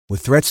With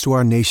threats to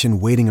our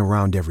nation waiting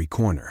around every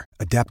corner,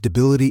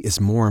 adaptability is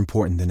more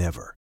important than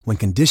ever. When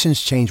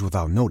conditions change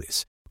without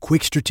notice,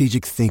 quick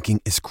strategic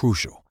thinking is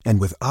crucial.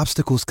 And with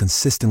obstacles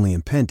consistently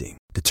impending,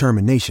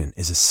 determination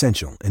is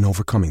essential in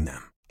overcoming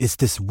them. It's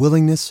this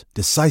willingness,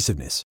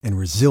 decisiveness, and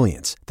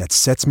resilience that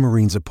sets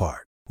Marines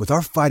apart. With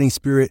our fighting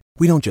spirit,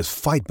 we don't just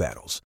fight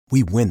battles,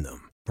 we win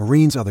them.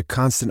 Marines are the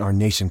constant our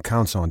nation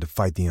counts on to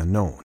fight the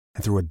unknown.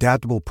 And through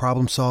adaptable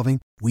problem solving,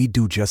 we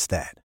do just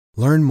that.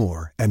 Learn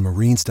more at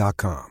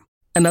marines.com.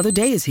 Another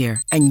day is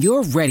here, and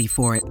you're ready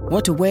for it.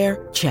 What to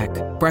wear? Check.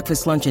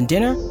 Breakfast, lunch, and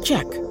dinner?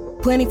 Check.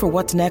 Planning for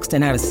what's next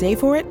and how to save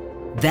for it?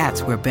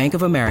 That's where Bank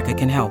of America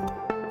can help.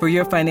 For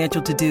your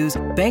financial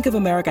to-dos, Bank of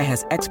America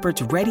has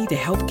experts ready to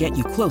help get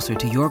you closer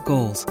to your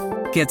goals.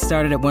 Get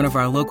started at one of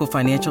our local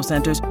financial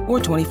centers or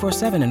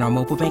 24/7 in our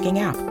mobile banking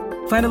app.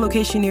 Find a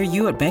location near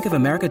you at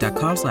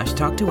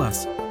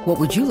bankofamerica.com/talktous. What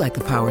would you like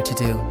the power to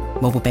do?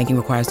 Mobile banking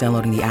requires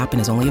downloading the app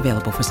and is only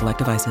available for select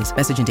devices.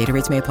 Message and data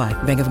rates may apply.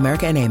 Bank of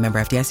America N.A., member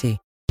FDIC.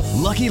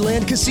 Lucky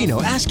Land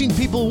Casino, asking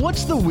people,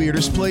 what's the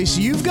weirdest place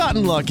you've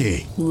gotten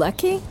lucky?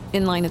 Lucky?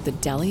 In line at the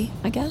deli,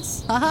 I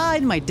guess? Aha,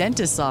 in my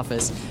dentist's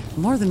office.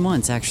 More than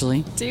once,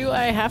 actually. Do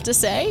I have to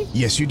say?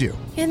 Yes, you do.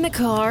 In the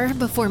car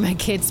before my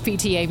kids'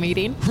 PTA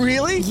meeting.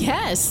 Really?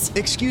 Yes.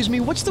 Excuse me,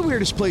 what's the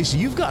weirdest place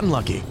you've gotten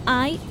lucky?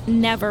 I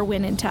never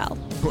win and tell.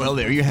 Well,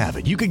 there you have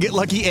it. You can get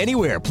lucky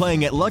anywhere,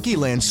 playing at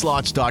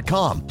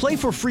LuckyLandSlots.com. Play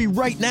for free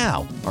right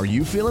now. Are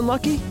you feeling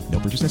lucky? No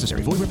purchase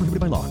necessary. Void where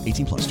prohibited by law.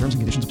 18+. Terms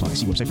and conditions apply.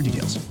 See website for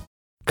details.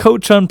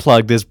 Coach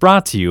Unplugged is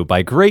brought to you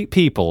by great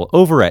people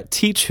over at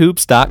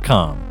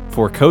TeachHoops.com.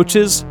 For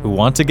coaches who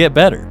want to get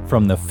better.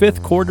 From the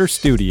Fifth Quarter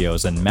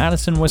Studios in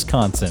Madison,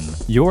 Wisconsin,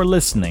 you're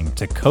listening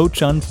to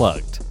Coach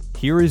Unplugged.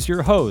 Here is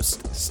your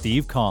host,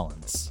 Steve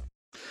Collins.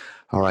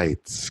 All right,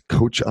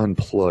 Coach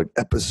Unplugged,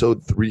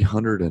 episode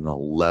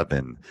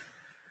 311.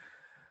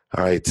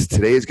 All right,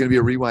 today is going to be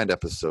a rewind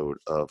episode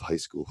of High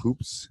School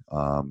Hoops.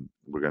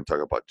 We're going to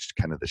talk about just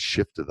kind of the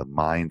shift of the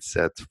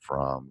mindset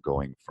from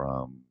going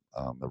from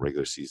the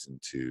regular season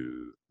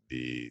to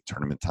the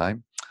tournament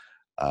time.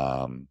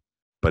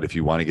 But if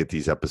you want to get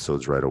these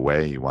episodes right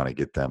away, you want to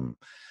get them,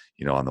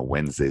 on the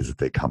Wednesdays that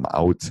they come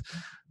out,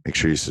 make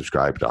sure you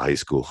subscribe to High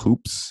School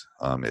Hoops.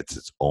 It's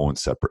its own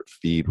separate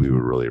feed. We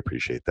would really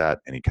appreciate that.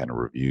 Any kind of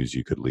reviews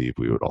you could leave,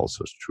 we would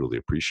also truly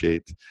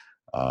appreciate.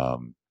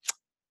 And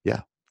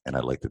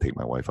I'd like to take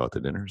my wife out to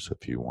dinner. So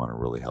if you want to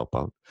really help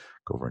out,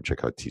 go over and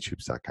check out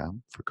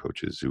teachhoops.com for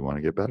coaches who want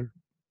to get better.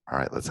 All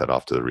right, let's head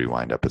off to the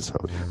rewind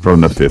episode.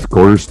 From the Fifth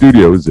Quarter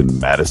Studios in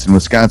Madison,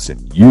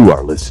 Wisconsin, you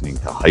are listening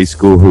to High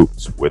School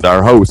Hoops with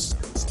our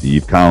hosts,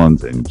 Steve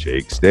Collins and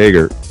Jake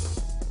Stager.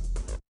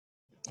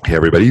 Hey,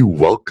 everybody.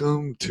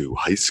 Welcome to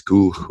High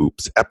School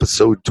Hoops,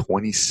 episode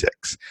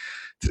 26.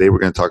 Today, we're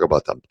going to talk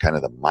about the kind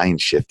of the mind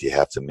shift you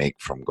have to make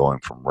from going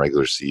from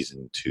regular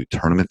season to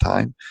tournament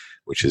time,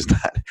 which is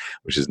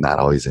not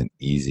always an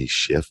easy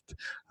shift.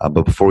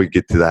 But before we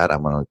get to that,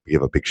 I'm going to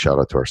give a big shout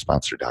out to our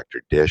sponsor,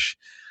 Dr. Dish.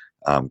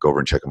 Go over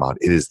and check them out.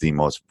 It is the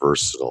most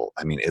versatile.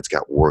 I mean, it's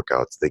got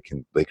workouts. They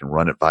can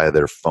run it via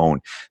their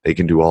phone. They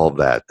can do all of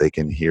that. They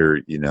can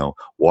hear,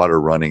 water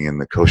running in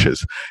the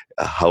coach's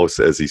house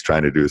as he's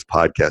trying to do his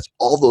podcast.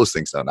 All those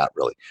things. No, not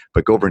really.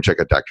 But go over and check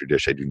out Dr.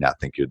 Dish. I do not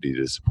think you'll be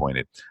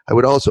disappointed. I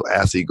would also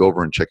ask that you go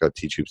over and check out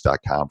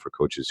teachhoops.com for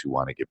coaches who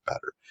want to get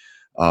better.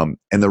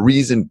 And the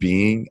reason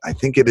being, I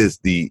think it is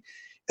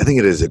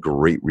a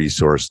great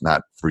resource,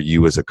 not for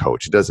you as a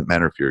coach. It doesn't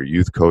matter if you're a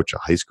youth coach, a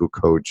high school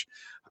coach,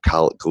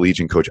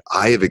 collegiate coach.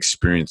 I have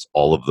experienced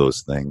all of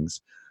those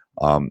things.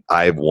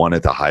 I've won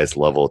at the highest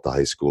level at the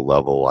high school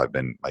level.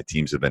 My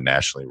teams have been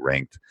nationally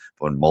ranked,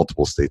 won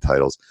multiple state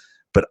titles,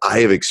 but I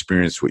have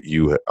experienced what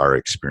you are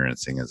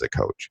experiencing as a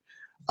coach.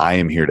 I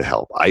am here to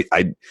help.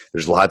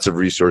 There's lots of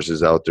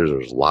resources out there.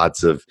 There's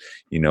lots of,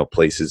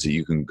 places that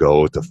you can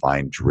go to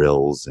find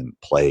drills and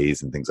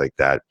plays and things like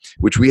that,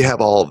 which we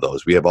have all of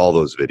those. We have all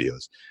those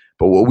videos.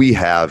 But what we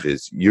have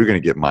is you're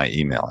going to get my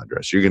email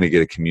address. You're going to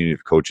get a community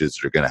of coaches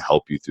that are going to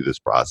help you through this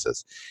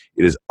process.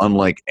 It is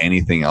unlike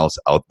anything else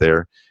out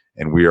there,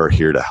 and we are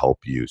here to help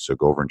you. So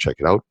go over and check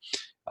it out.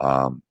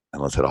 And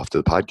let's head off to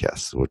the podcast.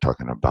 So we're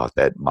talking about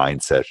that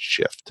mindset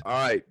shift. All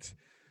right.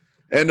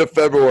 End of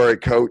February,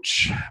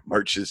 Coach.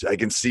 I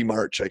can see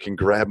March. I can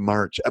grab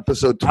March.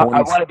 Episode 20.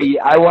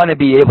 I want to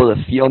be able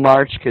to feel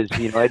March because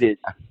it is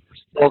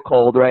so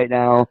cold right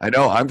now. I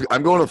know.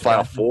 I'm going to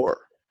Final Four.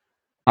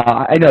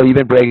 I know you've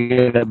been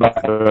bragging about.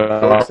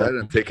 So excited!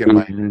 I'm taking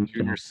my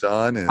junior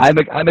son. And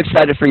I'm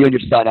excited for you and your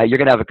son. You're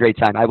gonna have a great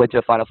time. I went to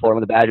a Final Four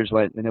when the Badgers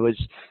went, and it was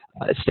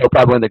still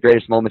probably one of the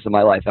greatest moments of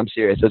my life. I'm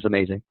serious. It was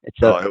amazing.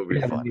 It'll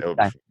be fun.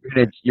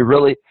 It's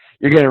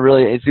gonna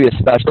really be a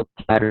special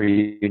time for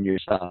you and your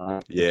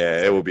son.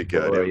 Yeah, it will be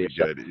good. It'll be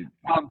good.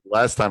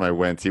 Last time I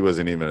went, he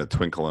wasn't even a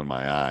twinkle in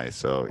my eye.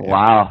 So yeah.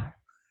 Wow.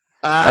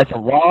 That's a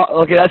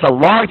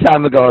long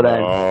time ago then.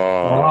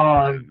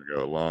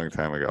 A long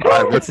time ago. All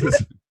right,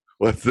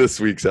 what's this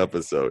week's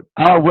episode?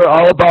 We're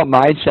all about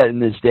mindset in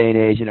this day and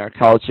age in our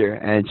culture.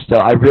 And so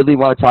I really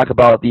want to talk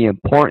about the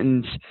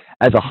importance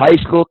as a high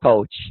school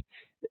coach.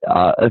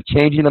 of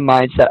changing the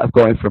mindset of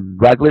going from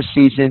regular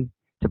season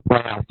to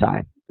playoff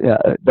time.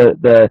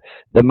 The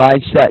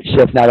mindset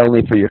shift not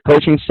only for your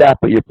coaching staff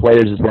but your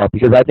players as well,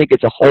 because I think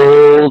it's a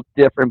whole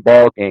different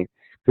ball game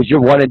because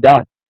you're one and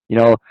done.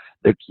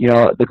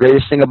 The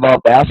greatest thing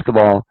about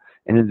basketball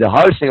and the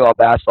hardest thing about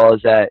basketball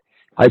is that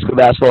high school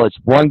basketball, it's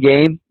one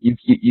game.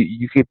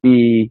 You could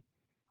be,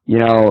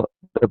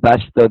 the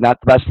best, not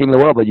the best team in the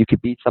world, but you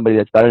could beat somebody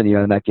that's better than you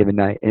on that given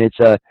night. And it's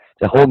a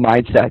whole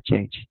mindset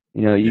change.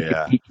 You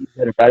could beat teams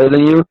that are better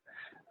than you,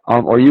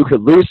 or you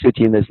could lose to a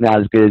team that's not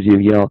as good as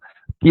you.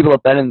 People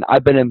have been in.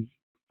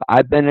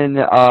 I've been in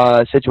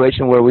a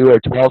situation where we were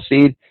a 12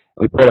 seed.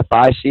 We played a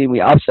 5 seed. And we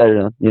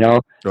upsetted them.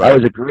 Right.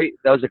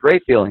 That was a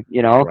great feeling.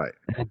 Right.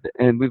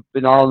 And we've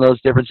been all in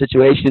those different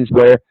situations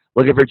where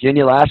look at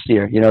Virginia last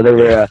year. They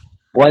were a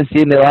 1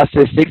 seed and they lost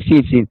to a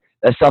 16 seed.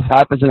 That stuff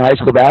happens in high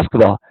school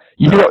basketball.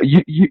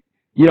 Maybe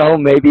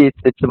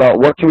it's about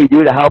what can we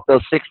do to help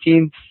those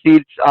 16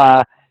 seeds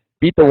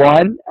beat the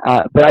 1.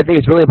 But I think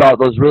it's really about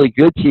those really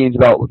good teams,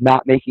 about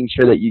not making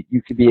sure that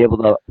you can be able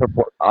to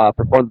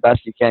perform the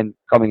best you can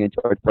coming into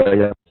our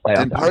playoff.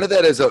 And part of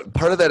that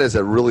is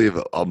a really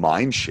a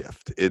mind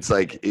shift. It's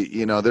like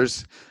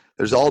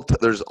there's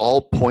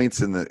all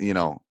points in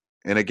the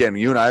and again,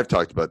 you and I have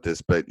talked about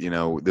this, but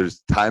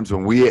there's times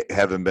when we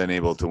haven't been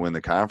able to win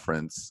the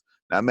conference.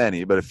 Not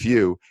many, but a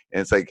few.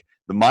 And it's like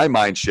my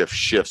mind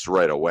shifts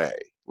right away.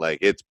 Like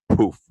it's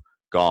poof,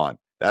 gone.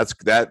 That's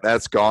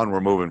gone. We're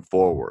moving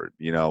forward.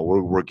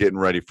 We're getting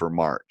ready for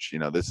March.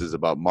 This is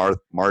about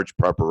March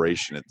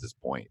preparation at this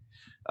point.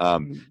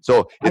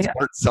 So it's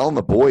about selling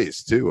the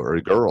boys too,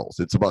 or girls.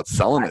 It's about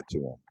selling it to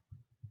them.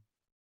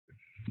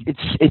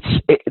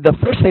 It's the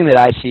first thing that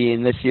I see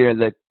in this year,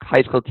 the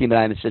high school team that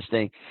I'm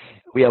assisting,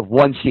 we have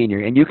 1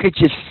 senior, and you could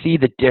just see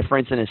the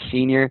difference in a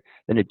senior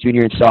than a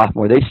junior and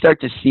sophomore. They start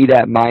to see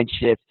that mind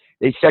shift.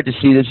 They start to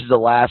see this is the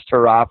last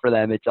hurrah for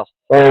them. It's a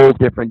whole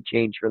different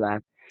change for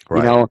them,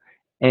 right.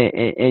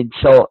 And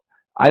so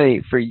I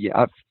think for you,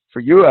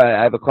 I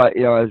have a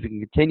question. As we can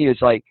continue,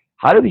 it's like,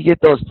 how do we get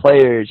those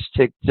players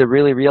to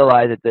really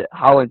realize that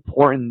how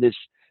important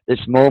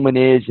this moment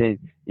is, and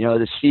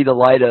to see the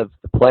light of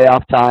the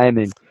playoff time,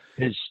 and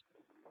because.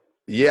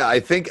 Yeah, I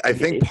think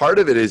part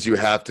of it is you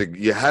have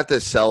to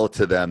sell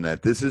to them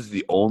that this is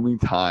the only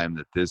time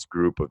that this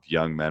group of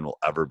young men will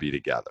ever be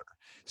together.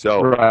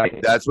 So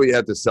That's what you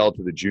have to sell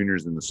to the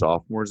juniors and the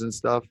sophomores and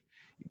stuff,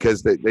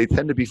 because they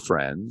tend to be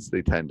friends.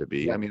 They tend to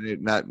be,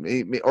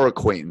 or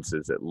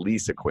acquaintances, at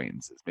least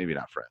acquaintances, maybe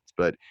not friends,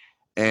 but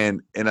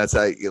and that's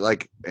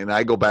and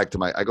I go back to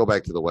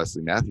the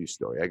Wesley Matthews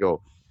story. I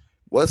go,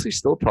 Wesley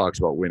still talks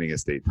about winning a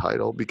state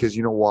title because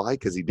you know why?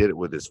 Because he did it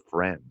with his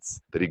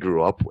friends that he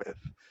grew up with.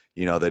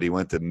 That he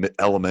went to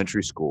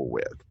elementary school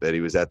with, that he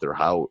was at their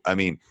house.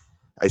 I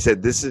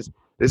said, this is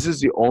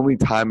the only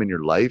time in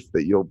your life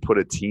that you'll put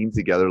a team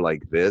together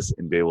like this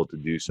and be able to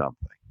do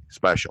something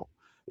special.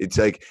 It's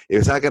like,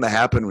 it's not going to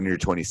happen when you're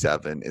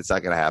 27. It's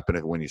not going to happen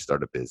when you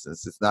start a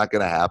business. It's not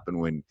going to happen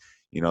when,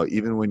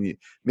 even when you,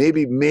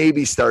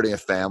 maybe starting a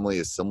family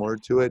is similar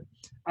to it.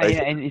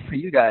 And for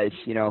you guys,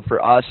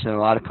 for us and a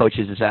lot of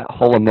coaches, is that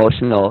whole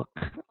emotional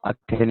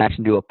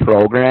connection to a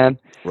program.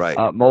 Right.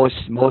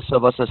 Most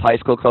of us as high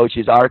school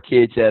coaches, our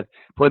kids have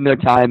put in their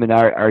time in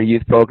our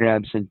youth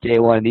programs since day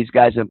one. These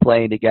guys have been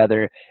playing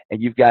together,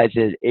 and you guys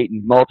have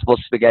eaten multiple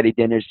spaghetti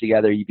dinners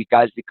together. You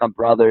guys become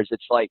brothers.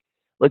 It's like,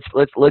 let's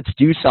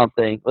do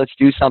something. Let's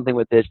do something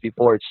with this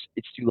before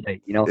it's too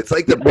late. It's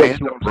like the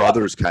band of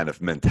brothers kind of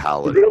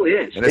mentality. It really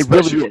is. And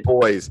especially with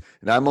boys.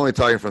 And I'm only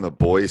talking from the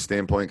boys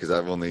standpoint because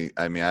I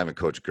haven't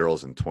coached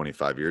girls in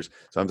 25 years.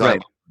 So I'm talking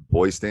from the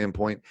boys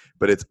standpoint.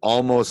 But it's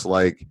almost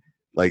like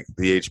the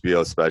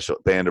HBO special,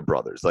 Band of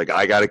Brothers. Like,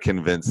 I got to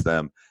convince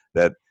them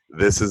that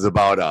this is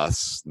about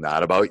us,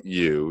 not about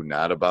you,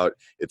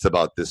 it's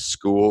about this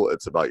school.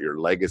 It's about your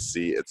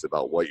legacy. It's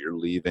about what you're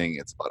leaving.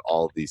 It's about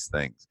all of these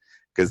things.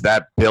 Because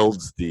that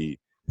builds the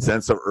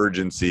sense of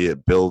urgency.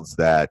 It builds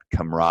that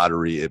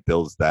camaraderie. It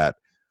builds that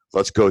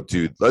let's go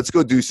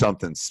do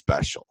something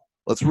special.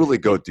 Let's really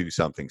go do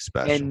something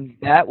special. And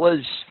that was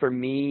for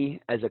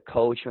me as a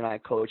coach when I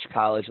coached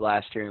college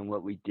last year, and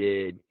what we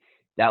did.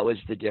 That was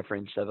the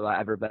difference of I've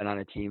ever been on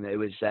a team. It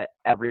was that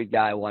every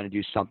guy wanted to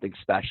do something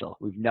special.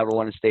 We've never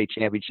won a state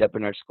championship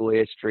in our school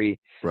history.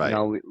 Right.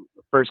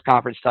 First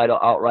conference title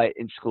outright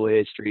in school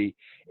history.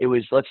 It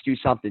was let's do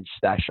something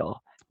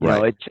special.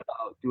 It's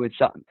doing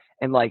something.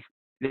 And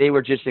they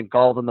were just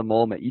engulfed in the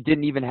moment. You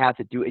didn't even have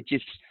to do it.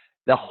 Just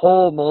the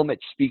whole moment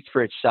speaks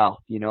for itself.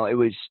 It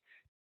was.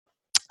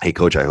 Hey,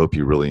 Coach, I hope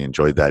you really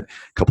enjoyed that.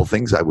 A couple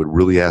things I would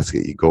really ask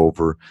that you go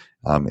over.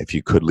 If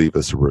you could leave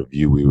us a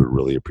review, we would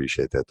really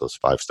appreciate that. Those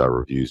 5-star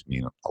reviews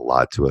mean a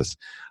lot to us.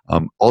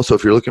 Also,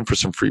 if you're looking for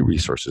some free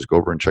resources, go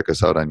over and check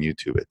us out on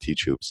YouTube at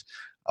Teach Hoops.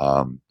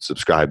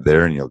 Subscribe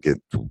there and you'll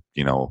get,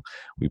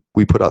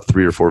 we put out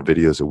 3 or 4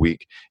 videos a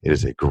week. It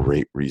is a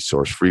great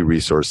resource, free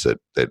resource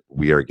that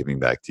we are giving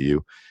back to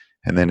you.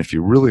 And then if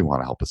you really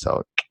want to help us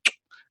out,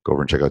 go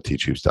over and check out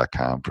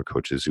teachhoops.com for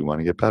coaches who want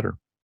to get better.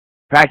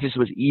 Practice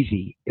was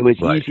easy. It was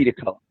easy to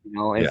coach,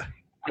 and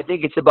I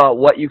think it's about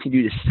what you can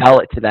do to sell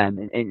it to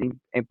them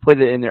and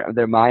put it in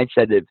their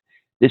mindset of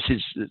this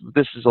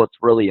is what's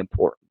really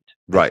important.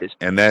 Right.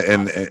 And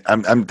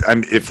I'm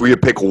if we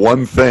pick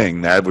one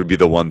thing, that would be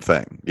the one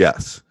thing.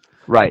 Yes.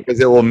 Right. Because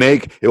it will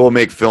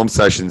make film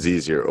sessions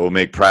easier. It will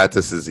make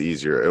practices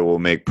easier. It will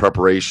make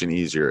preparation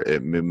easier.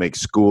 It will make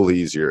school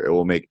easier. It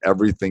will make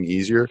everything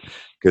easier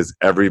because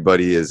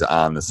everybody is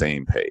on the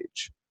same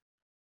page.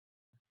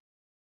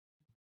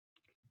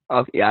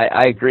 Okay,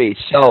 I agree.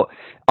 So,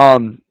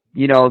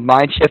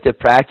 mind shift of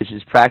practice.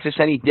 Is practice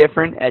any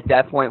different at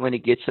that point when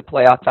it gets to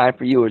playoff time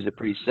for you, or is it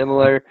pretty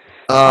similar?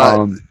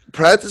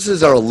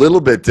 Practices are a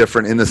little bit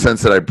different in the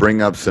sense that I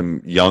bring up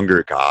some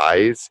younger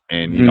guys,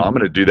 and I'm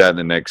going to do that in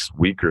the next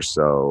week or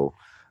so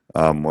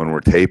when we're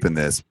taping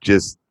this.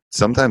 Just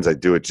sometimes I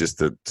do it just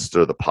to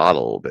stir the pot a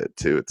little bit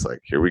too. It's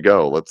like, here we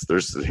go.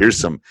 Here's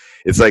some.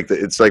 It's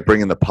like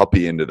bringing the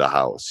puppy into the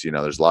house.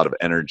 There's a lot of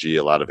energy,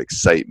 a lot of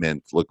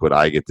excitement. Look what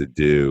I get to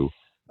do.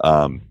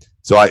 I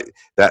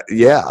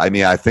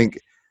think,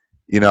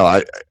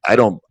 I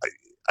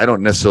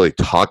don't necessarily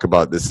talk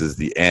about this as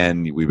the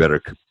end. We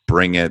better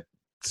bring it,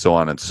 so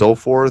on and so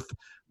forth,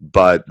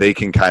 but they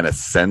can kind of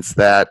sense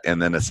that. And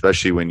then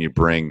especially when you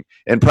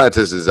and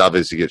practices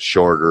obviously get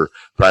shorter,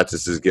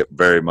 practices get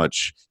very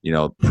much,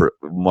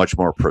 much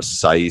more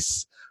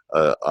precise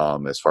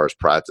as far as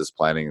practice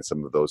planning and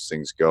some of those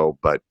things go.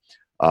 But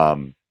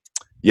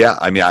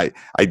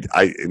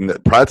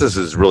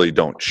practices really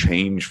don't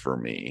change for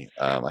me.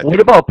 What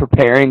about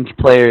preparing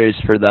players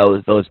for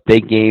those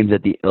big games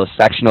those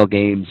sectional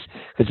games?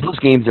 Because those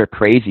games are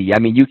crazy. I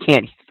mean,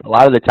 a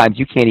lot of the times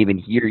you can't even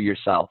hear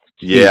yourself.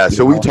 Yeah,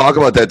 so we talk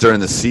about that during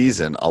the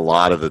season a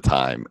lot of the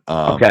time.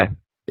 Okay.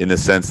 In the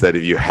sense that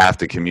if you have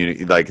to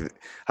communicate, like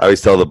I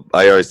always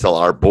tell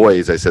our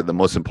boys, I said the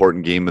most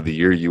important game of the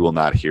year, you will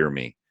not hear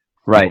me.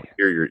 Right.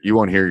 You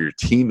won't hear your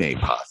teammate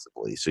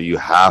possibly. So you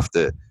have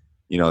to.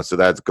 So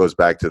that goes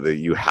back to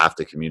you have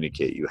to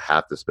communicate. You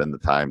have to spend the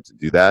time to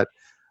do that.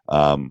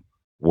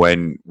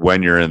 When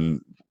you're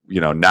in,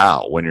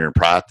 when you're in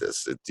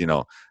practice,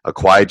 a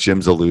quiet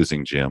gym's a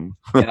losing gym.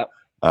 Yep.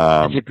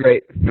 That's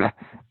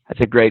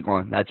a great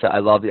one. I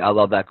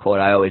love that quote.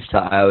 I always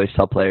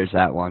tell players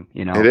that one.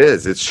 It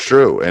is. It's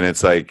true, and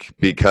it's like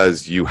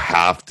because you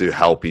have to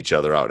help each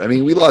other out. I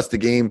mean, we lost the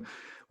game.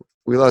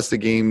 We lost the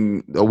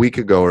game a week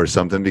ago or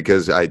something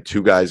because I had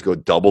two guys go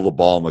double the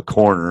ball in the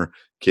corner.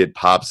 Kid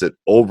pops it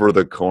over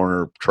the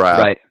corner trap.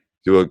 Right.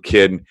 To a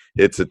kid,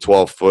 hits a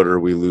 12-footer.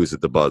 We lose at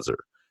the buzzer.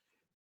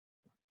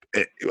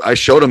 I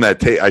showed him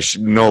that tape. I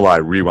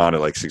rewound it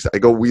like 6. I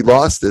go, we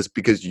lost this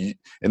because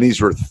and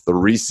these were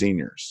 3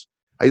 seniors.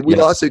 We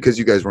lost it because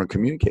you guys weren't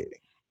communicating.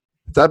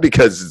 It's not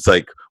because it's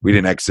like we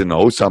didn't X and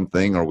O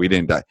something or we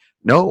didn't die.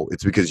 No,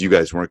 it's because you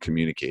guys weren't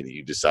communicating.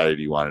 You decided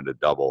you wanted to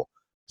double,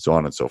 so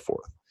on and so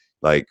forth.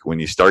 Like when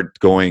you start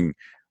going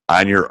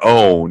on your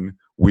own,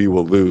 we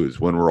will lose.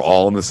 When we're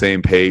all on the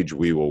same page,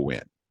 we will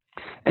win.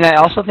 And I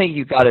also think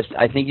you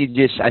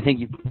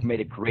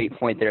made a great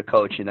point there,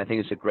 Coach, and I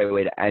think it's a great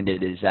way to end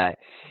it, is that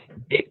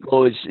it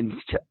goes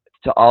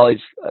to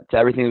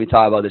everything we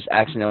talk about, this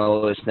X and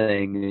O, this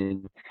thing,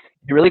 and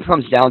it really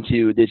comes down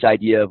to this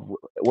idea of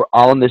we're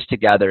all in this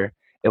together.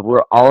 If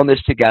we're all in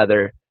this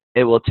together,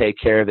 it will take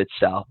care of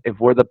itself. If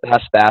we're the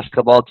best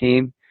basketball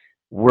team,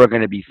 we're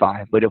going to be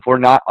fine. But if we're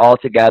not all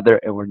together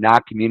and we're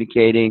not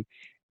communicating,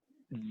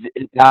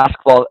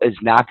 basketball is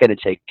not going to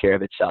take care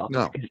of itself.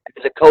 No.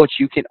 As a coach,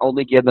 you can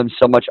only give them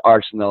so much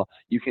arsenal.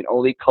 You can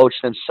only coach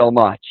them so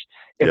much.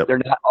 If they're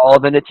not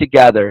all in it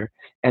together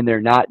and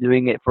they're not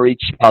doing it for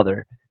each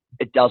other,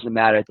 it doesn't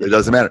matter. It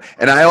doesn't matter.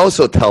 And I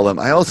also tell them,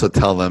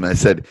 I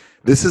said,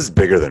 this is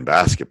bigger than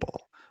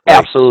basketball.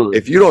 Absolutely.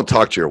 If you don't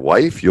talk to your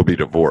wife, you'll be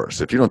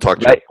divorced. If you don't talk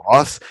to your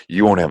boss,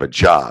 you won't have a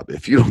job.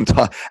 If you don't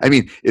talk,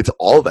 it's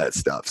all that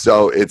stuff.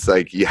 So it's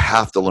like you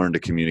have to learn to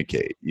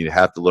communicate. You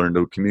have to learn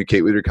to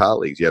communicate with your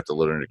colleagues. You have to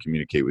learn to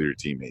communicate with your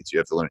teammates. You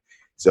have to learn.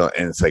 So,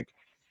 and it's like,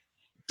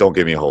 don't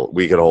give me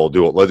we could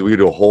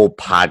do a whole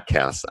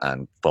podcast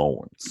on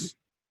phones.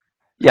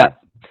 Yeah.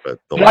 But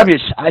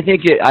I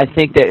think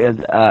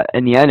that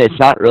in the end, it's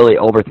not really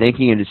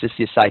overthinking it. It's just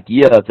this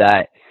idea of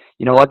that.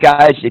 You know what,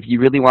 guys? If you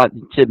really want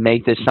to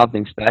make this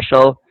something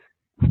special,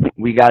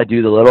 we got to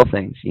do the little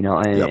things,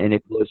 and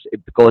it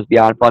goes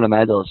beyond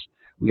fundamentals.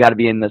 We got to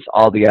be in this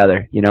all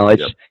together.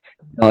 It's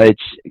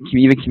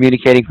even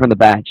communicating from the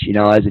bench,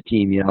 as a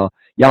team.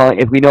 Yelling.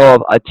 If we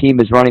know a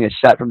team is running a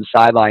set from the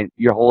sideline,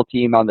 your whole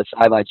team on the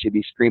sideline should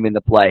be screaming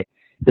the play.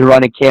 If they're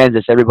running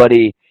Kansas,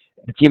 the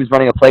team is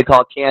running a play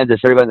called Kansas.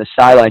 Everybody on the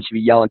sideline should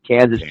be yelling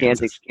Kansas,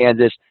 and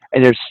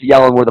they're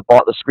yelling where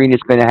the screen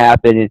is going to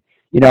happen. And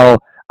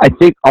I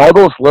think all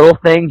those little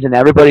things and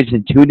everybody's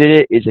in tune in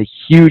it is a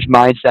huge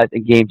mindset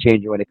and game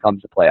changer when it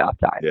comes to playoff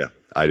time. Yeah,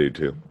 I do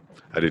too.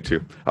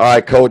 All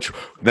right, Coach.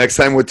 Next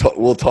time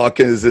we'll talk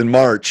is in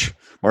March.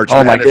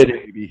 Oh, my goodness.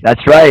 Baby.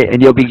 That's right.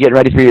 And you'll be getting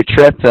ready for your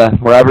trip to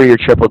wherever your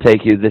trip will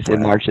take you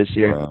in March this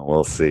year.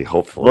 We'll see.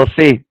 Hopefully. We'll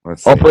see.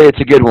 Hopefully it's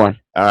a good one.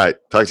 All right.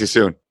 Talk to you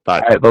soon. Bye.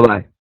 All right.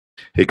 Bye-bye.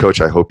 Hey,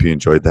 Coach, I hope you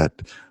enjoyed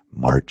that.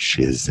 March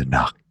is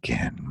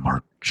knocking.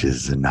 March March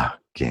is a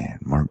knocking.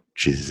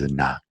 March is a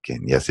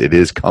knocking. Yes, it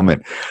is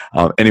coming.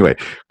 Anyway,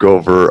 go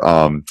over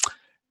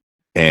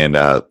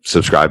and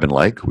subscribe and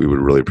like. We would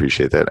really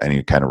appreciate that.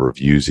 Any kind of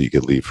reviews that you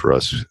could leave for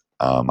us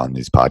on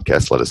these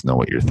podcasts, let us know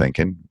what you're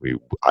thinking.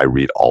 I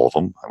read all of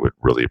them. I would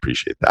really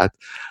appreciate that.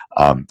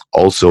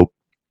 Also,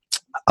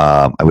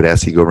 I would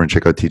ask you to go over and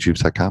check out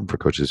teachhoops.com for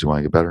coaches who want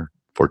to get better.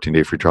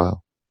 14-day free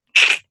trial.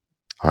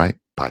 All right,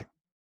 bye.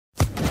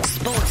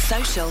 Sports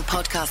Social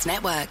Podcast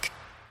Network.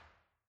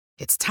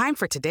 It's time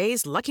for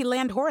today's Lucky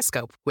Land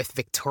horoscope with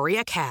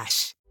Victoria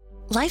Cash.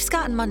 Life's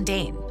gotten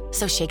mundane,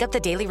 so shake up the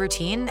daily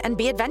routine and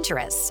be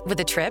adventurous with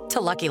a trip to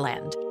Lucky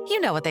Land.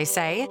 You know what they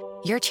say,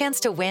 your chance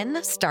to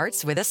win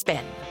starts with a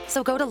spin.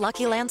 So go to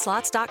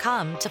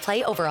LuckyLandSlots.com to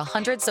play over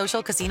 100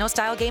 social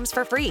casino-style games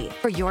for free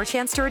for your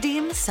chance to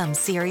redeem some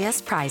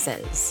serious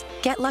prizes.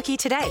 Get lucky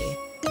today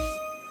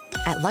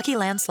at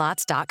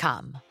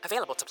LuckyLandSlots.com.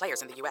 Available to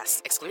players in the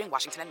U.S., excluding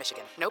Washington and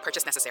Michigan. No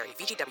purchase necessary.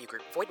 VGW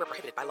Group. Void where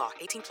prohibited by law.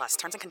 18+.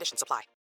 Terms and conditions apply.